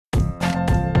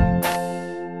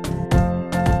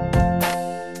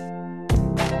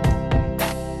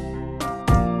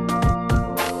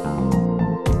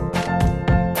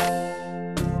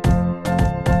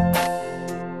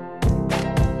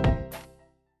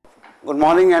Good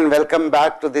morning and welcome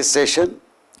back to this session.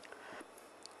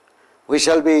 We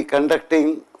shall be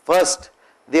conducting first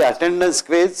the attendance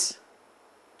quiz.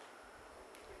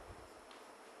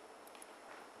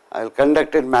 I will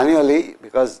conduct it manually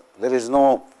because there is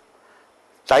no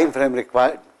time frame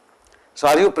required. So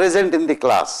are you present in the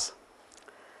class?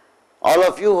 All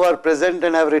of you who are present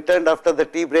and have returned after the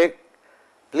tea break,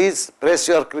 please press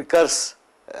your clickers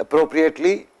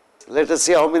appropriately. Let us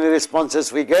see how many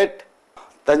responses we get.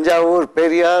 Tanjavur,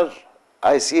 Periyar,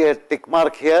 I see a tick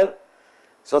mark here.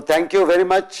 So thank you very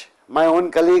much, my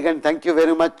own colleague, and thank you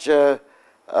very much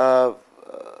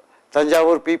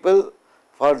Tanjavur people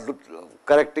for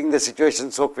correcting the situation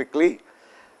so quickly.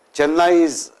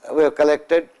 Chennai we have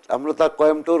collected, Amrita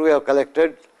Coimbatore we have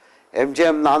collected,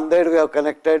 MGM Nanded we have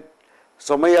connected,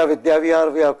 Somaiya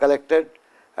Vidyavihar we have collected,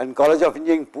 and College of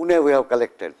Engineering Pune we have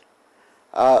collected.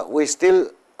 We still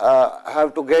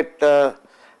have to get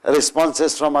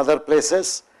responses from other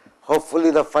places.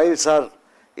 Hopefully the files are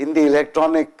in the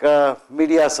electronic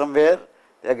media somewhere.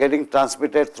 They are getting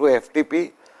transmitted through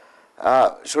FTP.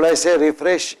 Should I say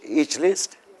refresh each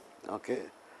list? Okay.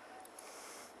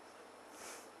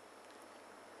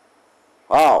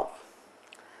 Wow.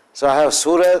 So I have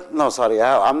Surat, no sorry,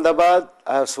 I have Ahmedabad,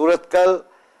 I have Suratkal,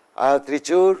 I have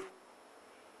Trichur,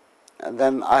 and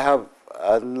then I have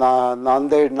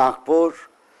Nanded, Nagpur.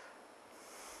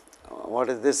 What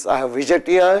is this? I have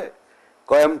Vijayawada,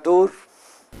 Coimbatore,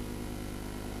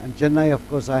 and Chennai, of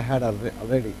course, I had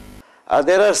already.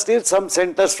 There are still some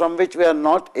centers from which we are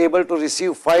not able to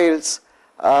receive files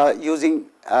using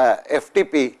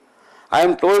FTP. I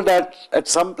am told that at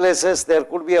some places there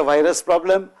could be a virus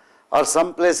problem, or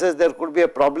some places there could be a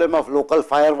problem of local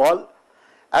firewall.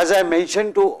 As I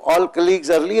mentioned to all colleagues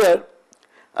earlier,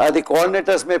 the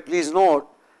coordinators may please note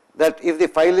that if the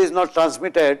file is not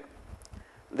transmitted,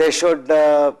 they should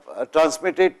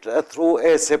transmit it through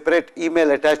a separate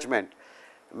email attachment.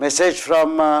 Message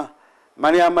from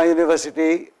Maniamma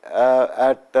University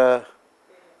Periyar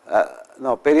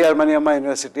Maniamma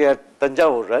University at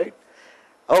Tanjavur, right?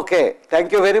 Okay,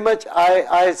 thank you very much.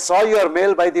 I saw your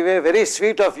mail, by the way, very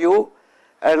sweet of you,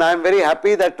 and I am very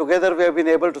happy that together we have been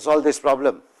able to solve this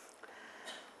problem.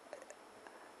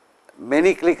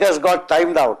 Many clickers got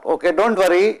timed out. Okay, don't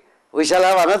worry, we shall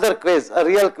have another quiz, a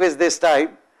real quiz this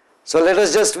time. So let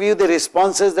us just view the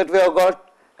responses that we have got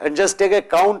and just take a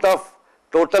count of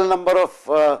total number of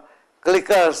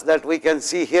clickers that we can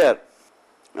see here.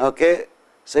 Okay,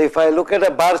 so if I look at a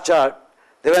bar chart,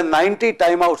 there were 90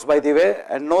 timeouts, by the way,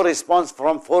 and no response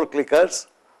from 4 clickers.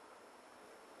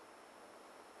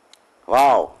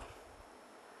 Wow,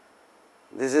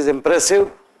 this is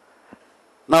impressive.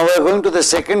 Now we are going to the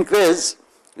second quiz,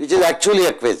 which is actually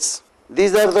a quiz.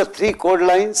 These are the 3 code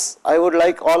lines. I would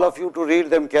like all of you to read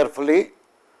them carefully.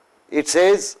 It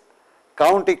says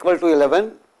count equal to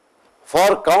 11,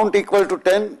 for count equal to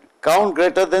 10, count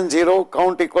greater than 0,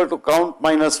 count equal to count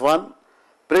minus 1,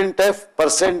 printf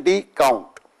 %d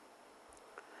count.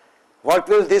 What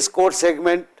will this code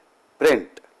segment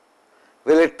print?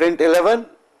 Will it print 11?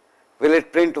 Will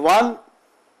it print 1?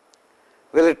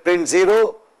 Will it print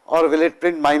 0? Or will it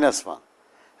print minus 1?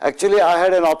 Actually, I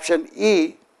had an option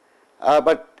E,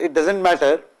 but it doesn't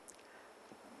matter.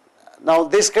 Now,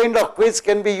 this kind of quiz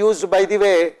can be used, by the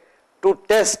way, to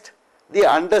test the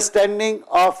understanding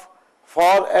of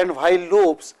for and while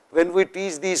loops when we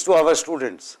teach these to our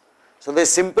students. So,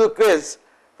 this simple quiz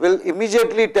will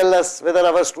immediately tell us whether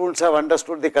our students have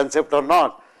understood the concept or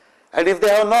not. And if they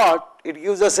have not, it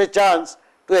gives us a chance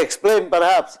to explain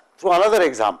perhaps through another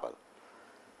example.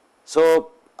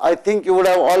 So, I think you would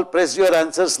have all pressed your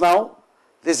answers now.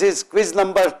 This is quiz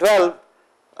number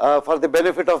 12 for the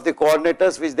benefit of the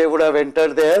coordinators, which they would have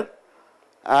entered there.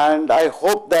 And I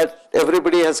hope that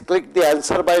everybody has clicked the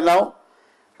answer by now.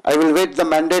 I will wait the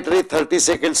mandatory 30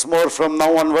 seconds more from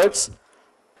now onwards.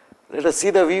 Let us see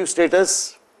the view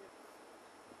status.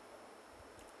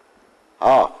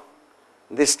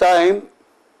 This time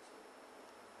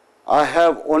I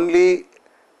have only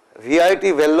VIT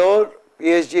Vellore,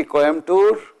 PSG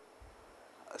Coimbatore,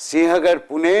 Sinhagad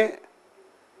Pune,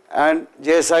 and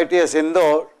JSITS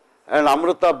Indore, and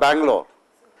Amrita Bangalore.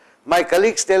 My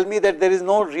colleagues tell me that there is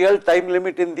no real time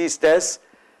limit in these tests.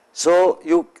 So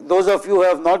those of you who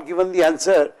have not given the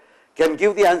answer can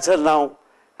give the answer now,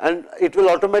 and it will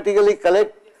automatically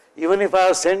collect. Even if I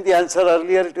have sent the answer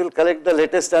earlier, it will collect the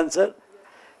latest answer.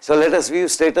 So let us view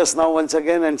status now once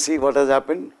again and see what has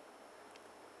happened.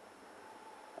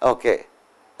 Okay,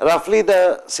 roughly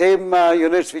the same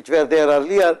units which were there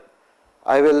earlier.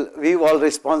 I will view all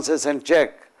responses and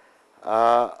check.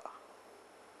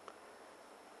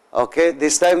 Okay,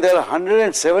 this time there are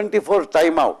 174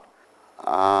 timeout.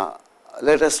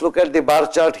 Let us look at the bar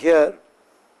chart here.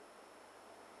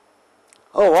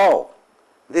 Oh wow,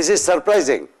 this is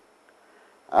surprising.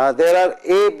 There are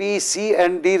A, B, C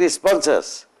and D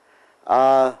responses.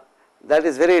 That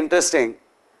is very interesting.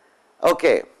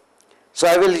 Okay, so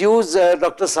I will use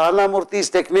Dr. Sahana Murthy's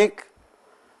technique.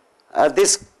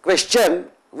 This question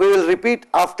we will repeat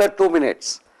after 2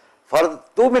 minutes. For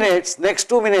 2 minutes, next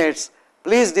 2 minutes,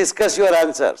 please discuss your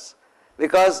answers,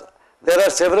 because there are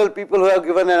several people who have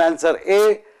given an answer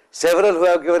A, several who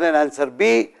have given an answer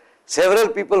B, several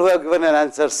people who have given an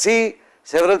answer C,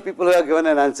 several people who have given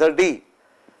an answer D.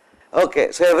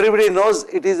 Okay, so everybody knows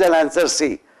it is an answer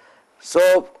C.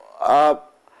 So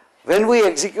when we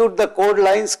execute the code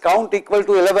lines count equal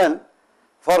to 11,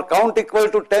 for count equal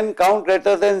to 10, count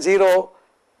greater than 0,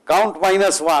 count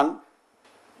minus 1,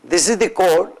 this is the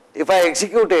code. If I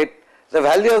execute it, the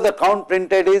value of the count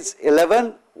printed is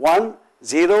 11, 1,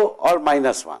 0 or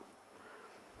minus 1.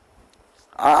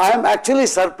 I am actually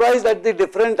surprised at the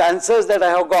different answers that I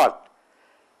have got.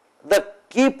 The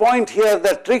key point here,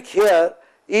 the trick here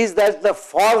is that the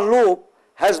for loop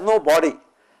has no body.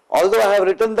 Although I have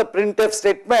written the printf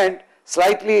statement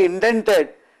slightly indented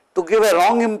to give a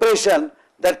wrong impression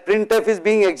that printf is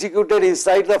being executed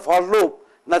inside the for loop,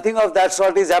 nothing of that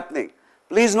sort is happening.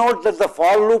 Please note that the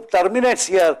for loop terminates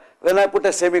here when I put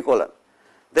a semicolon.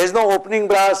 There is no opening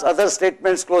brass, other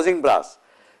statements, closing brass.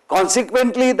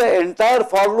 Consequently, the entire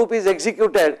for loop is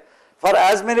executed for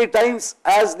as many times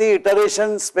as the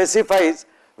iteration specifies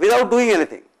without doing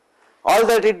anything. All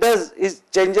that it does is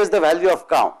changes the value of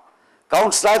count.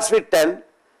 Count starts with 10.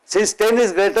 Since 10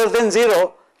 is greater than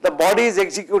 0, the body is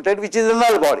executed, which is a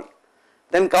null body.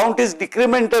 Then count is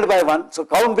decremented by 1, so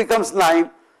count becomes 9.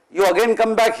 You again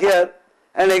come back here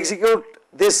and execute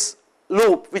this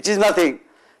loop, which is nothing.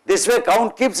 This way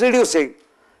count keeps reducing.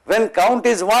 When count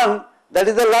is 1, that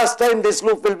is the last time this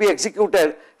loop will be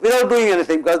executed without doing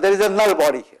anything, because there is a null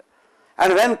body here.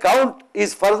 And when count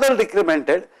is further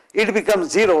decremented, it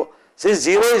becomes 0. Since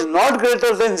 0 is not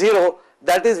greater than 0,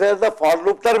 that is where the for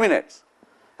loop terminates.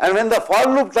 And when the for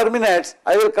loop terminates,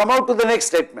 I will come out to the next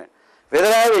statement. Whether I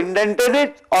have indented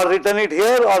it or written it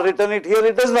here or written it here,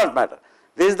 it does not matter.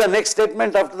 This is the next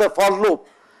statement after the for loop.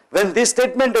 When this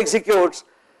statement executes,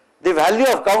 the value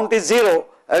of count is 0,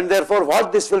 and therefore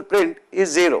what this will print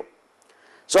is 0.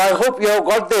 So I hope you have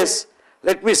got this.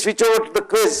 Let me switch over to the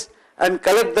quiz and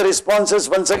collect the responses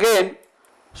once again.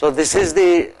 So this is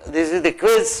the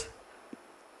quiz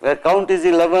where count is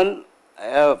 11,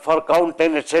 for count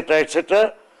 10, etc.,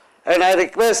 etc. And I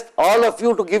request all of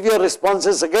you to give your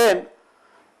responses again.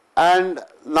 And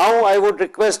now I would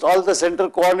request all the center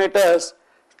coordinators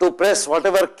to press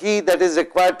whatever key that is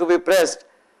required to be pressed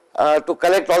to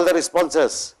collect all the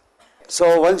responses.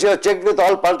 So once you have checked with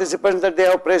all participants that they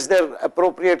have pressed their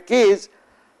appropriate keys,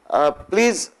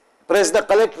 please press the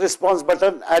collect response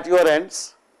button at your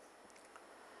ends.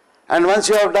 And once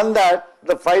you have done that,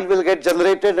 the file will get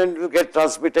generated and will get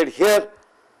transmitted here.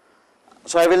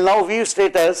 So I will now view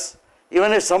status.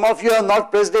 Even if some of you have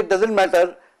not pressed it, doesn't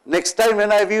matter. Next time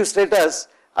when I view status,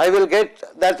 I will get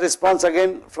that response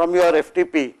again from your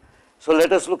FTP. So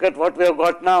let us look at what we have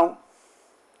got now.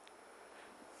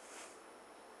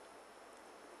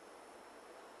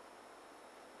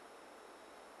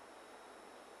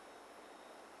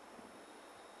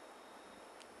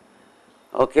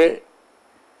 Okay,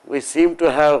 we seem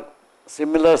to have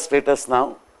similar status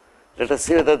now. Let us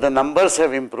see whether the numbers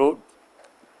have improved.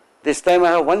 This time I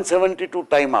have 172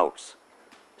 timeouts.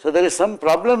 So there is some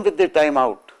problem with the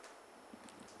timeout.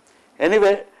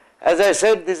 Anyway, as I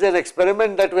said, this is an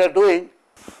experiment that we are doing.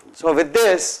 So with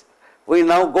this, we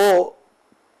now go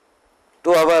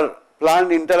to our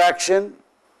planned interaction.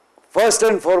 First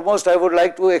and foremost, I would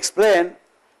like to explain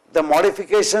the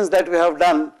modifications that we have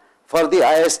done for the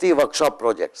IST workshop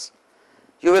projects.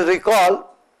 You will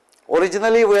recall,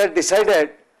 originally we had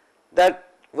decided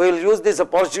that we will use this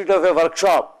opportunity of a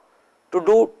workshop to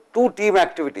do two team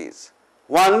activities.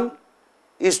 One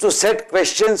is to set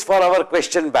questions for our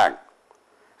question bank,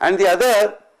 and the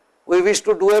other we wish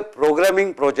to do a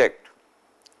programming project.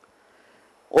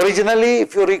 Originally,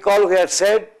 if you recall, we had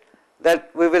said that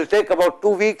we will take about 2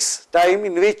 weeks time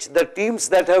in which the teams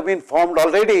that have been formed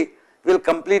already will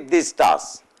complete these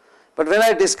tasks. But when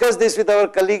I discussed this with our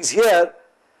colleagues here,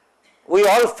 we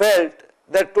all felt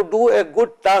that to do a good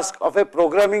task of a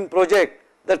programming project,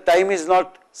 the time is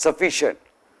not sufficient.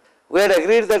 We had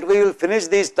agreed that we will finish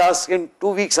these tasks in 2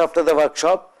 weeks after the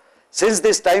workshop. Since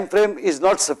this time frame is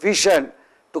not sufficient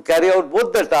to carry out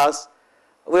both the tasks,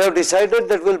 we have decided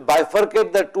that we will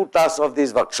bifurcate the two tasks of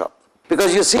this workshop.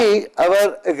 Because you see,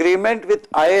 our agreement with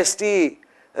IST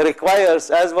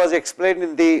requires, as was explained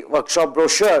in the workshop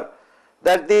brochure,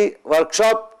 that the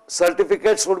workshop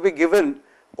certificates would be given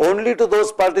only to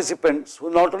those participants who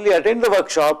not only attend the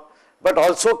workshop but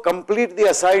also complete the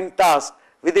assigned task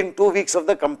within 2 weeks of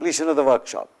the completion of the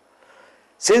workshop.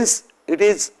 Since it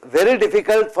is very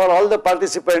difficult for all the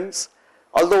participants,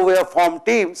 although we have formed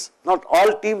teams, not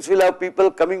all teams will have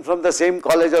people coming from the same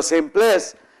college or same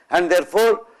place, and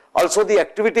therefore also the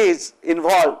activities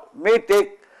involved may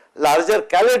take larger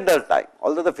calendar time,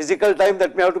 although the physical time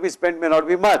that may have to be spent may not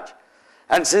be much.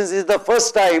 And since it is the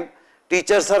first time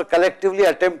teachers are collectively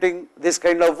attempting this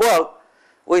kind of work,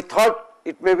 we thought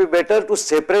it may be better to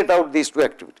separate out these two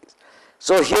activities.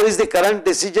 So here is the current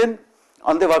decision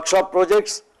on the workshop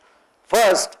projects.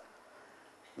 First,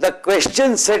 the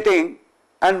question setting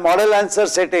and model answer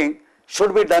setting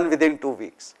should be done within 2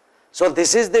 weeks. So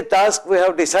this is the task we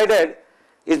have decided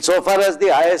insofar as the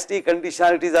IST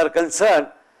conditionalities are concerned.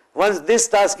 Once this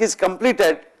task is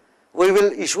completed, we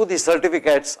will issue the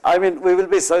certificates. I mean, we will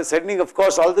be sending, of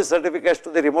course, all the certificates to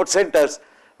the remote centers,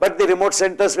 but the remote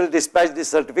centers will dispatch the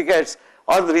certificates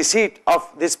on receipt of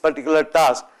this particular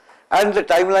task, and the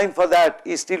timeline for that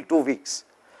is still 2 weeks.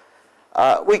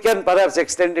 We can perhaps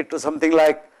extend it to something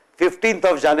like 15th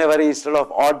of January instead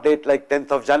of odd date like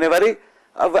 10th of January.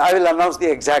 I will announce the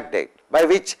exact date by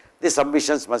which the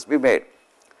submissions must be made.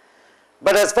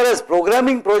 But as far as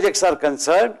programming projects are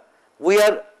concerned, we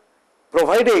are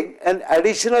providing an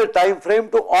additional time frame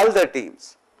to all the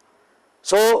teams.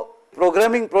 So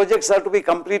programming projects are to be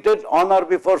completed on or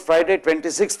before Friday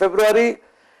 26 February.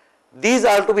 These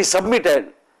are to be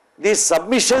submitted. These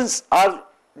submissions are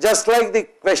just like the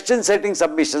question setting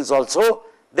submissions also.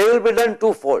 They will be done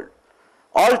twofold.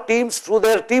 All teams through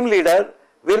their team leader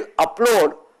will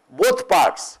upload both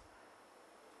parts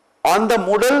on the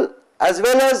Moodle, as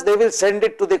well as they will send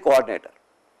it to the coordinator.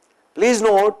 Please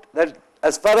note that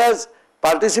as far as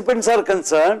participants are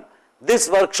concerned, this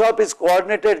workshop is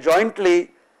coordinated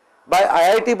jointly by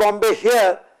IIT Bombay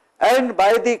here and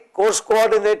by the course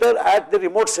coordinator at the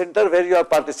remote center where you are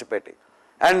participating.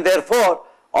 And therefore,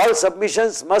 all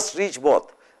submissions must reach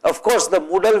both. Of course, the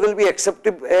Moodle will be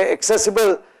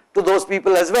accessible to those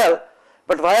people as well.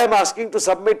 But why I am asking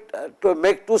to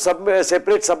make two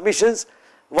separate submissions,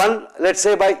 one let us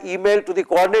say by email to the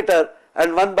coordinator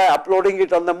and one by uploading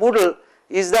it on the Moodle,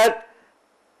 is that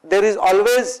there is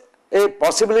always a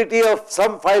possibility of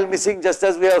some file missing, just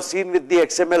as we have seen with the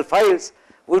XML files.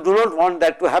 We do not want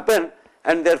that to happen,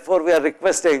 and therefore we are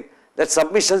requesting that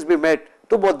submissions be made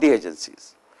to both the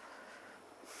agencies.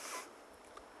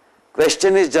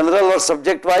 Question is general or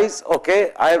subject wise?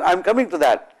 Okay, I am coming to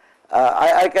that.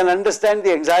 I can understand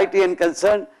the anxiety and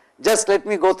concern. Just let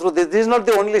me go through this. This is not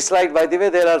the only slide, by the way.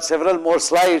 There are several more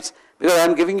slides, because I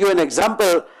am giving you an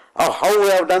example of how we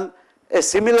have done a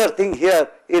similar thing here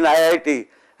in IIT,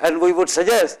 and we would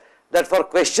suggest that for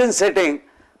question setting,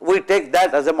 we take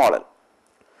that as a model.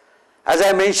 As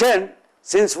I mentioned,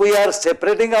 since we are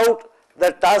separating out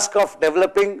the task of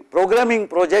developing programming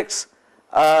projects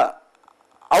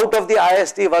out of the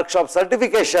IST workshop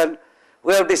certification,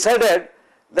 we have decided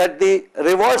that the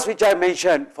rewards which I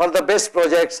mentioned for the best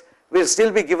projects will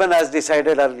still be given as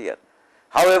decided earlier.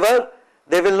 However,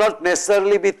 they will not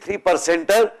necessarily be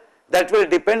 3%. That will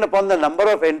depend upon the number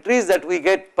of entries that we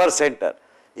get per center.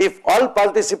 If all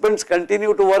participants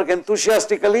continue to work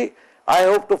enthusiastically, I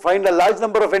hope to find a large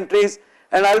number of entries,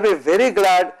 and I will be very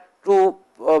glad to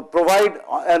provide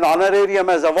an honorarium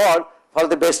as award for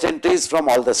the best entries from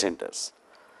all the centers.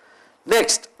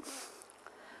 Next,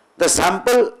 the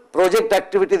sample project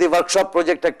activity, the workshop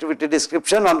project activity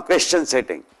description on question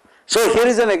setting. So here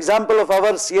is an example of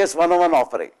our CS 101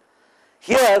 offering.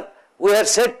 Here we had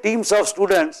set teams of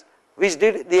students which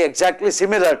did the exactly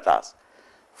similar task.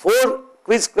 4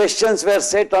 quiz questions were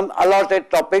set on allotted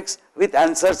topics with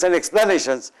answers and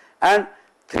explanations, and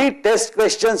 3 test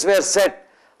questions were set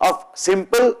of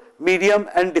simple, medium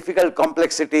and difficult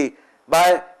complexity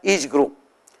by each group.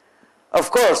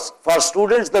 Of course, for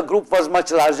students the group was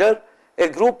much larger. A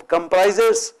group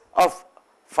comprises of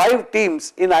 5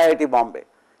 teams in IIT Bombay.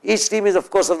 Each team is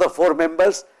of course of the 4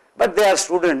 members, but they are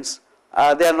students,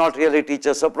 they are not really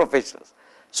teachers or professionals.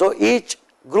 So each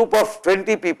group of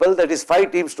 20 people, that is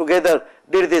 5 teams together,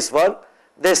 did this work.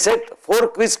 They set 4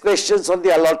 quiz questions on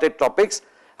the allotted topics,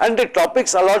 and the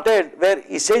topics allotted were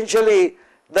essentially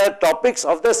the topics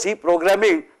of the C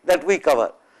programming that we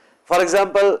cover. For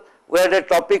example, we had a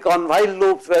topic on while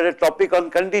loops, we had a topic on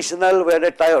conditional, we had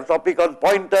a topic on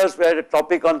pointers, we had a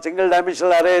topic on single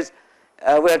dimensional arrays,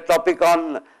 we had a topic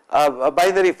on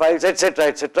binary files, etc.,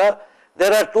 etc.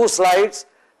 There are 2 slides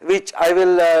which I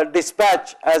will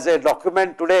dispatch as a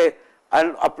document today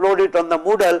and upload it on the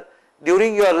Moodle.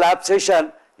 During your lab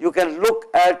session, you can look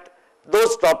at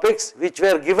those topics which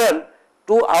were given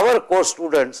to our course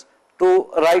students to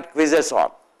write quizzes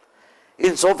on.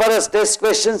 Insofar as test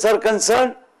questions are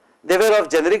concerned, they were of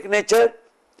generic nature.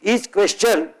 Each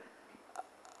question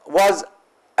was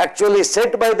actually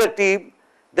set by the team,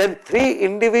 then 3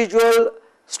 individual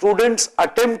students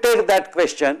attempted that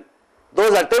question.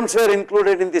 Those attempts were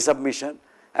included in the submission,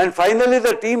 and finally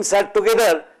the team sat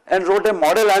together and wrote a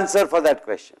model answer for that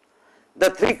question. The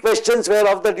 3 questions were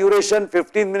of the duration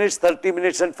 15 minutes, 30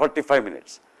 minutes and 45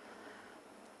 minutes.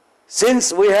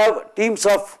 Since we have teams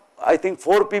of I think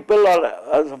 4 people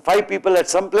or 5 people at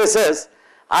some places,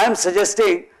 I am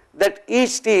suggesting that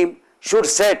each team should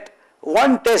set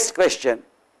 1 test question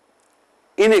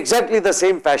in exactly the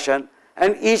same fashion,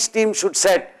 and each team should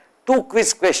set 2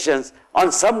 quiz questions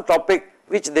on some topic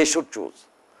which they should choose.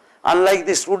 Unlike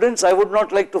the students, I would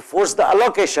not like to force the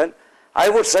allocation. I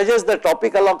would suggest the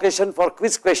topic allocation for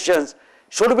quiz questions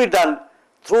should be done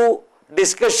through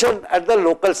discussion at the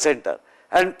local center.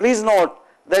 And please note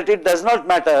that it does not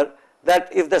matter that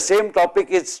if the same topic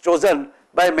is chosen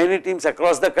by many teams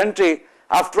across the country.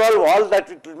 After all that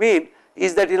it will mean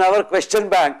is that in our question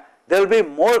bank, there will be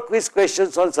more quiz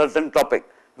questions on certain topic,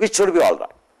 which should be all right.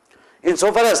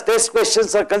 Insofar as test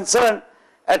questions are concerned,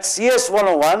 at CS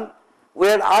 101, we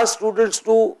had asked students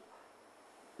to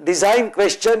design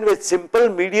question with simple,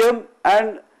 medium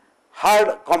and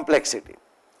hard complexity.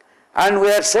 And we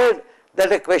had said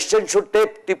that a question should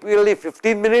take typically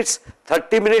 15 minutes,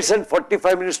 30 minutes and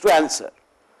 45 minutes to answer.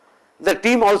 The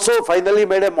team also finally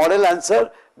made a model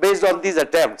answer based on these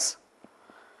attempts.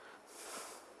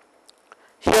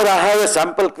 Here I have a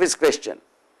sample quiz question.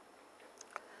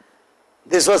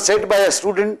 This was set by a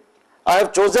student. I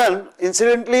have chosen,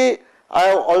 incidentally, I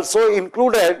have also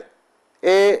included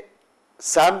a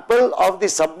sample of the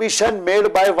submission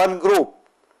made by one group.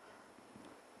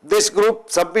 This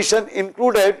group submission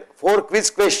included 4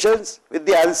 quiz questions with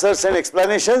the answers and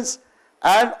explanations,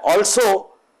 and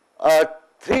also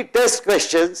 3 test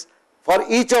questions, for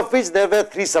each of which there were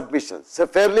 3 submissions. It's a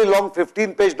fairly long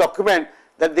 15-page document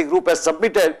that the group has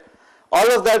submitted.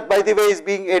 All of that, by the way, is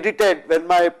being edited. When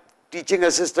my teaching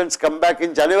assistants come back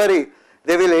in January,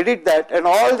 they will edit that, and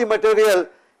all the material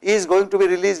is going to be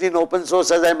released in open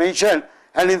source, as I mentioned,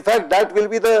 and in fact that will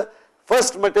be the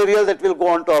first material that will go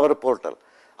on to our portal.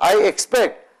 I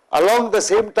expect along the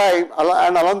same time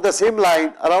and along the same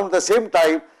line, around the same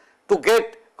time, to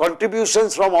get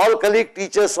contributions from all colleague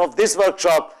teachers of this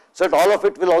workshop, so that all of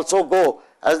it will also go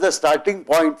as the starting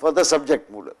point for the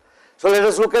subject Moodle. So let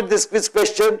us look at this quiz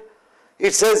question.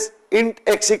 It says int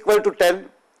x equal to 10,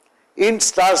 int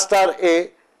star star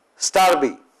a star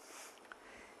b.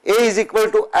 A is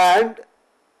equal to and,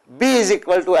 b is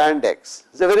equal to and x.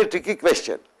 It's a very tricky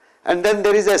question. And then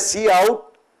there is a C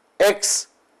out x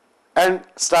and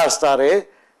star star a,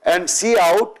 and C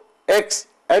out x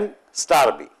and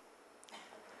star b.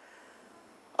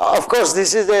 Of course,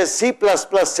 this is a C++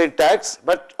 syntax,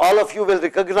 but all of you will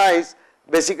recognize,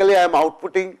 basically I am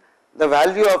outputting the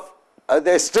value of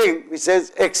the string which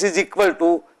says x is equal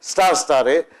to star star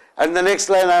a, and the next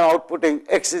line I am outputting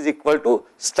x is equal to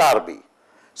star b.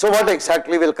 So what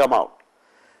exactly will come out?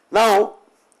 Now,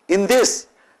 in this,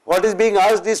 what is being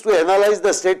asked is to analyze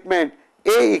the statement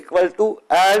a equal to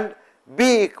and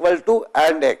b equal to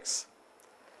and x.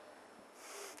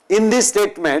 In this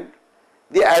statement,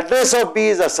 the address of b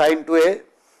is assigned to a,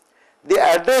 the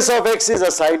address of x is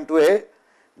assigned to a,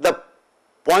 the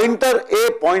pointer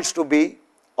a points to b,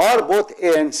 or both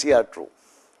a and c are true.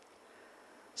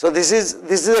 So this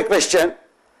is a question.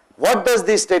 What does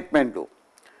this statement do?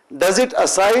 Does it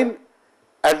assign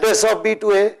address of b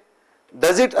to a?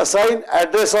 Does it assign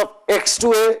address of x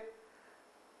to a?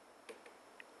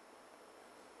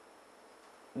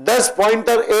 Does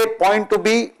pointer a point to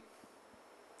b?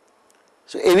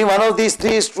 So any one of these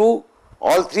 3 is true,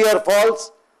 all 3 are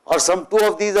false, or some 2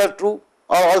 of these are true,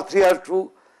 or all 3 are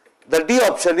true. The D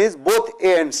option is both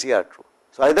A and C are true.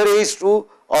 So either A is true,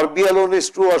 or B alone is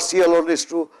true, or C alone is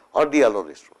true, or D alone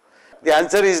is true. The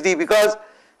answer is D, because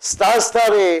star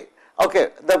star A, okay,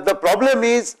 the problem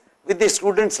is with the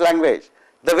students' language.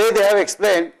 The way they have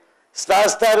explained, star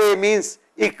star A means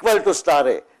equal to star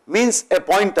A, means a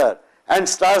pointer, and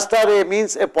star star A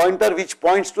means a pointer which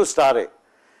points to star A.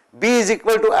 B is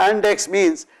equal to and x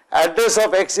means address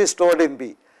of x is stored in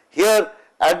B. Here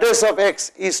address of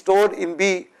x is stored in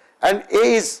B, and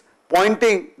A is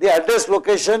pointing the address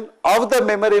location of the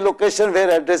memory location where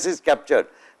address is captured.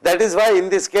 That is why in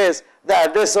this case the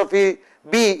address of B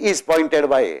is pointed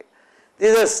by A.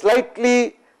 This is a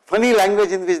slightly funny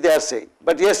language in which they are saying,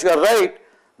 but yes, you are right,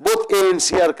 both A and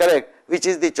C are correct which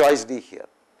is the choice D here.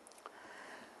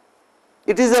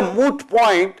 It is a moot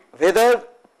point whether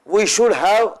we should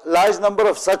have large number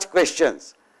of such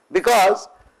questions, because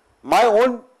my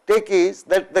own take is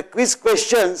that the quiz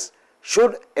questions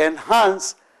should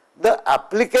enhance the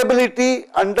applicability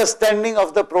understanding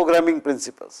of the programming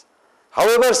principles.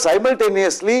 However,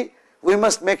 simultaneously we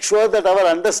must make sure that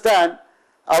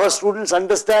our students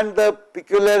understand the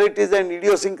peculiarities and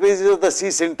idiosyncrasies of the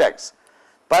C syntax.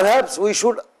 Perhaps we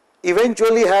should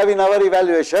eventually have in our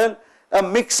evaluation a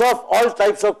mix of all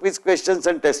types of quiz questions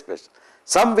and test questions.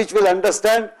 Some which will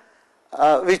understand,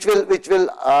 which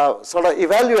will sort of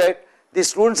evaluate the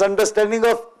students' understanding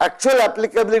of actual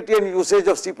applicability and usage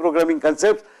of C programming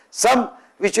concepts. Some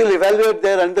which will evaluate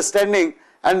their understanding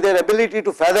and their ability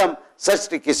to fathom such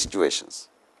tricky situations.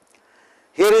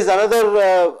 Here is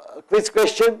another quiz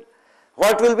question.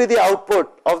 What will be the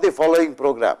output of the following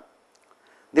program?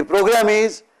 The program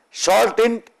is short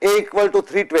int a equal to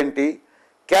 320,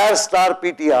 char star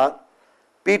ptr,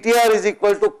 ptr is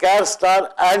equal to char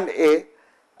star and a,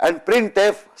 and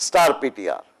printf star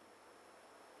ptr.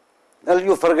 Now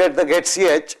you forget the get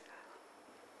ch.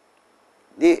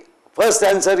 The first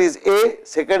answer is A,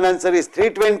 second answer is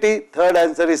 320, third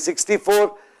answer is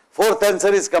 64, fourth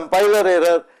answer is compiler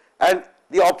error, and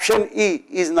the option E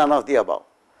is none of the above.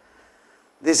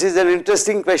 This is an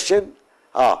interesting question.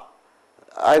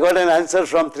 I got an answer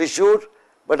from Trishur,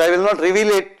 but I will not reveal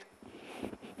it.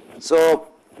 So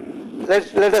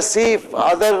let us see if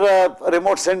other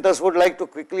remote centers would like to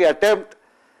quickly attempt.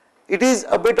 It is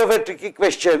a bit of a tricky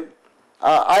question.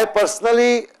 I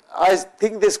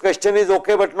think this question is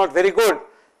okay but not very good,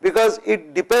 because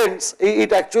it depends,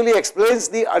 it actually explains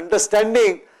the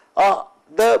understanding of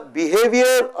the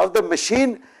behavior of the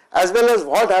machine as well as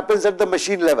what happens at the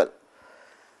machine level.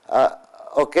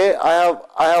 Okay, I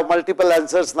have multiple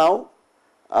answers now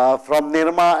from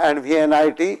Nirma and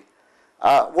VNIT.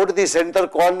 Would the center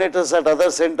coordinators at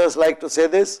other centers like to say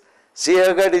this?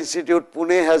 Siagat Institute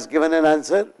Pune has given an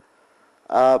answer.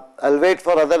 I'll wait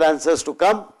for other answers to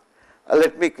come.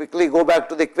 Let me quickly go back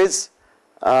to the quiz.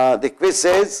 The quiz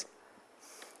says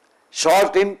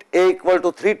short int a equal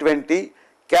to 320,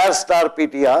 char star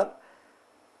ptr,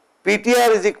 ptr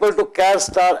is equal to char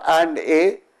star and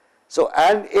a. So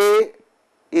and a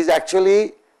is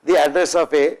actually the address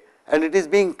of a, and it is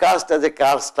being cast as a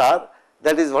char star.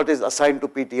 That is what is assigned to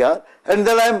ptr, and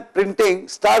then I am printing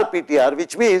star ptr,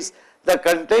 which means the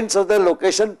contents of the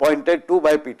location pointed to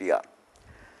by ptr.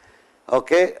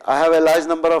 Okay, I have a large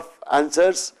number of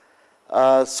answers.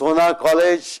 Sona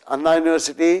College, Anna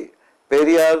University,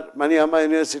 Periyar Maniamma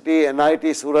University, NIT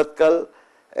Surathkal,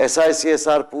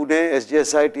 SICSR Pune,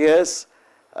 SGSITS,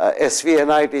 SV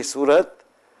NIT Surat.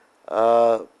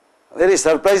 Very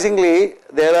surprisingly,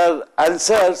 there are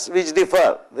answers which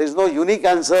differ. There is no unique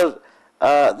answer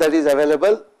that is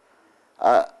available.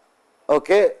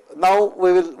 Okay, now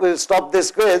we will stop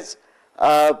this quiz.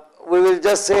 We will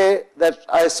just say that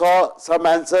I saw some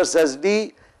answers as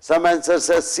D, some answers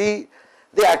as C.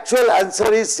 The actual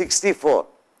answer is 64,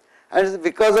 and it is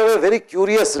because of a very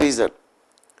curious reason.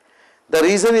 The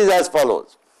reason is as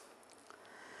follows.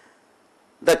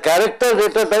 The character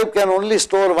data type can only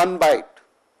store 1 byte,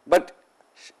 but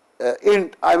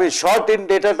short int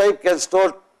data type can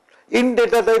store, int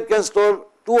data type can store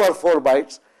 2 or 4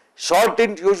 bytes. Short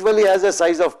int usually has a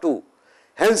size of 2.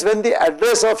 Hence, when the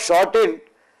address of short int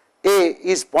A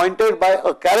is pointed by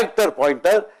a character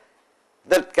pointer,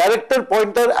 that character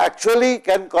pointer actually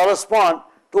can correspond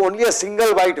to only a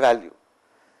single byte value.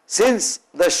 Since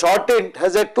the short int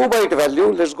has a 2 byte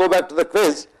value, let us go back to the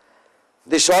quiz.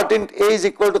 The short int A is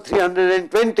equal to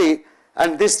 320,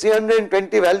 and this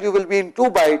 320 value will be in 2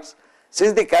 bytes,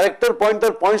 since the character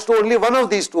pointer points to only one of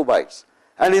these 2 bytes,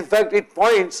 and in fact it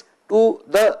points to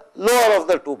the lower of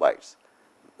the 2 bytes.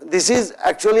 This is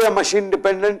actually a machine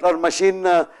dependent or machine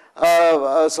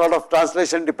sort of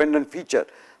translation dependent feature.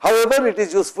 However, it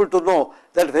is useful to know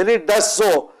that when it does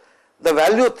so, the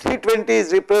value 320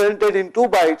 is represented in 2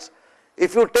 bytes.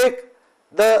 If you take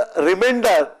the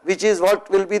remainder, which is what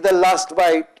will be the last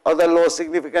byte or the low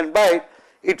significant byte,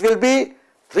 it will be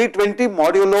 320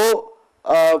 modulo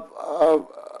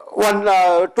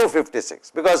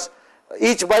 256, because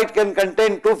each byte can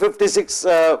contain 256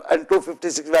 and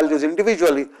 256 values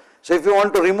individually. So if you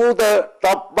want to remove the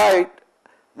top byte,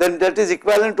 then that is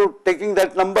equivalent to taking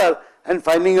that number and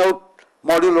finding out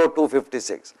modulo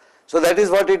 256. So that is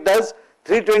what it does.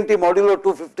 320 modulo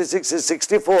 256 is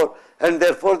 64, and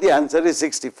therefore the answer is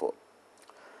 64.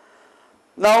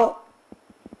 Now,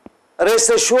 rest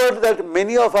assured that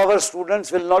many of our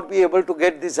students will not be able to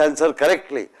get this answer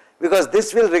correctly, because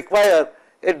this will require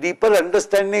a deeper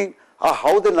understanding or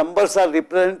how the numbers are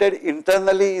represented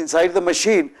internally inside the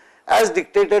machine as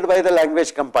dictated by the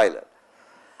language compiler.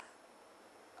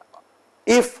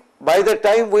 If by the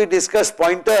time we discuss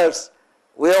pointers,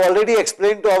 we have already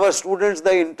explained to our students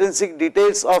the intrinsic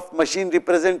details of machine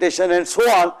representation and so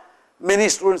on, many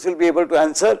students will be able to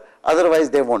answer, otherwise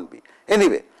they won't be.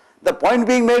 Anyway, the point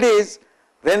being made is,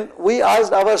 when we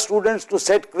asked our students to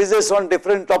set quizzes on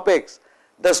different topics,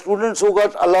 the students who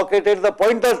got allocated the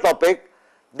pointer topic,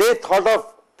 they thought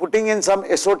of putting in some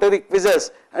esoteric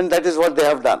quizzes, and that is what they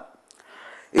have done.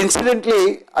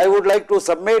 Incidentally, I would like to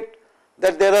submit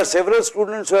that there are several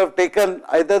students who have taken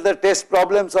either the test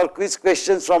problems or quiz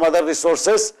questions from other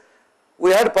resources.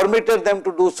 We had permitted them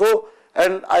to do so,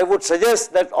 and I would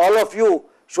suggest that all of you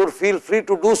should feel free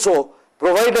to do so,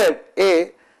 provided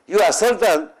A, you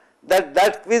ascertain that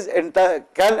that quiz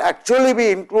can actually be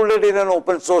included in an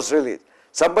open source release.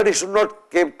 Somebody should not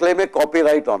claim a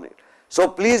copyright on it. So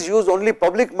please use only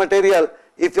public material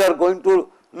if you are going to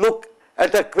look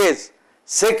at a quiz.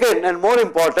 Second, and more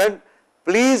important,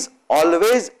 please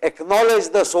always acknowledge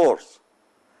the source.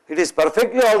 It is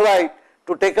perfectly all right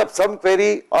to take up some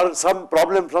query or some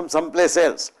problem from someplace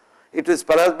else. It is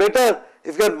perhaps better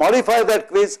if you can modify that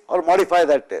quiz or modify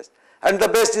that test. And the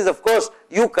best is, of course,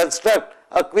 you construct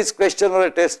a quiz question or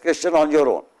a test question on your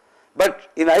own.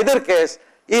 But in either case,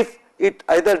 if it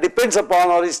either depends upon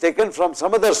or is taken from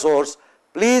some other source,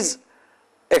 please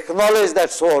acknowledge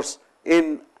that source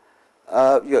in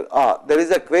there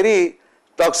is a query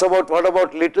talks about what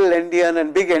about little endian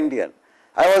and big endian.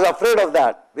 I was afraid of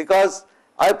that because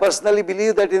I personally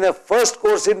believe that in a first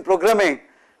course in programming,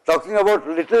 talking about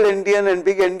little endian and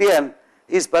big endian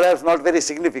is perhaps not very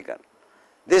significant.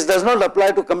 This does not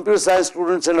apply to computer science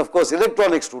students and of course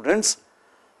electronic students,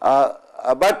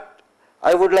 but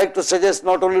I would like to suggest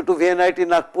not only to VNIT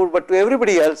Nagpur but to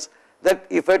everybody else that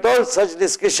if at all such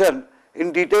discussion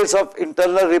in details of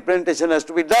internal representation has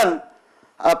to be done,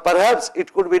 perhaps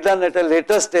it could be done at a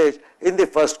later stage in the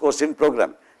first course in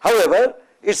program. However,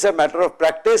 it is a matter of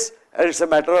practice and it is a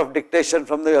matter of dictation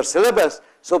from your syllabus,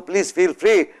 so please feel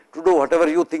free to do whatever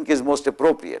you think is most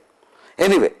appropriate.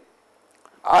 Anyway,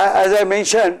 as I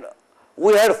mentioned,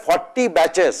 we had 40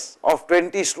 batches of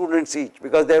 20 students each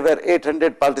because there were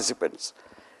 800 participants.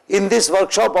 In this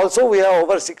workshop also we have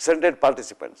over 600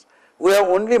 participants. We have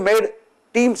only made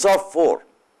teams of 4.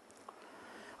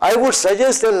 I would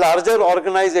suggest a larger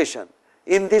organization.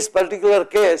 In this particular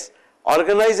case,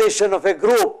 organization of a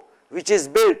group which is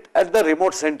built at the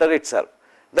remote center itself.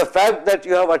 The fact that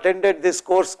you have attended this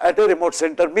course at a remote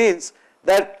center means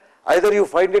that either you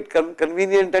find it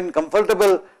convenient and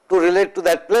comfortable to relate to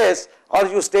that place or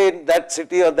you stay in that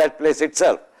city or that place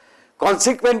itself.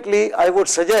 Consequently, I would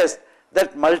suggest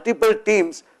that multiple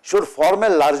teams should form a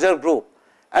larger group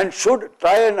and should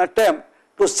try and attempt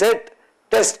to set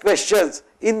test questions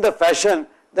in the fashion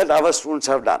that our students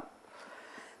have done.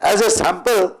 As a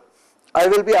sample, I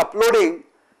will be uploading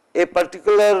a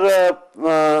particular,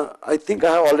 I think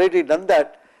I have already done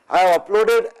that. I have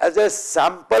uploaded as a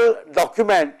sample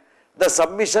document the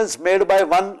submissions made by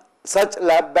one such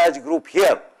lab batch group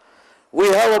here. We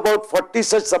have about 40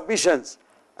 such submissions,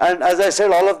 and as I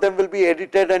said, all of them will be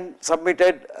edited and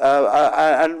submitted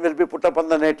and will be put up on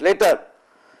the net later.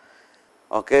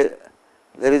 Okay,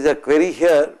 there is a query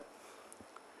here.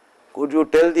 Could you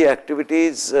tell the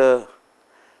activities,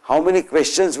 how many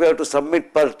questions we have to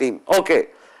submit per team? Okay,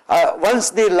 once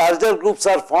the larger groups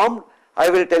are formed, I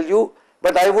will tell you,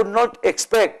 but I would not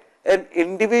expect an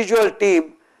individual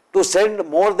team to send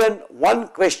more than one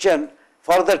question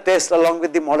for the test along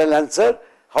with the model answer.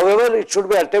 However, it should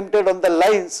be attempted on the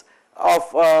lines of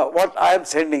what I am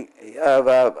sending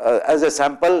as a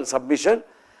sample submission.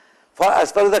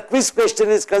 As far as the quiz question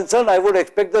is concerned, I would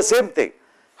expect the same thing.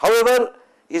 However,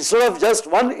 instead of just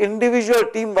one individual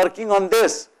team working on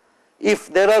this,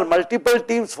 if there are multiple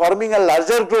teams forming a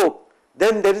larger group,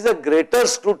 then there is a greater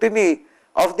scrutiny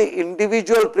of the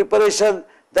individual preparation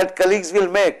that colleagues will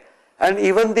make, and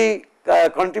even the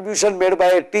contribution made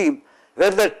by a team,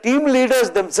 where the team leaders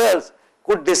themselves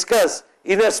could discuss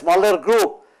in a smaller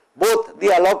group both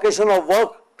the allocation of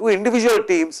work to individual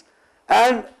teams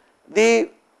and the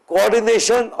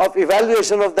coordination of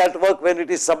evaluation of that work when it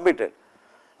is submitted.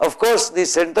 Of course, the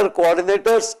center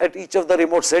coordinators at each of the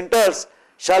remote centers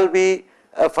shall be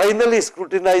finally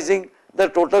scrutinizing the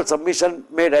total submission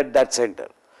made at that center.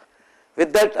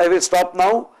 With that, I will stop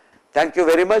now. Thank you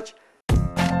very much.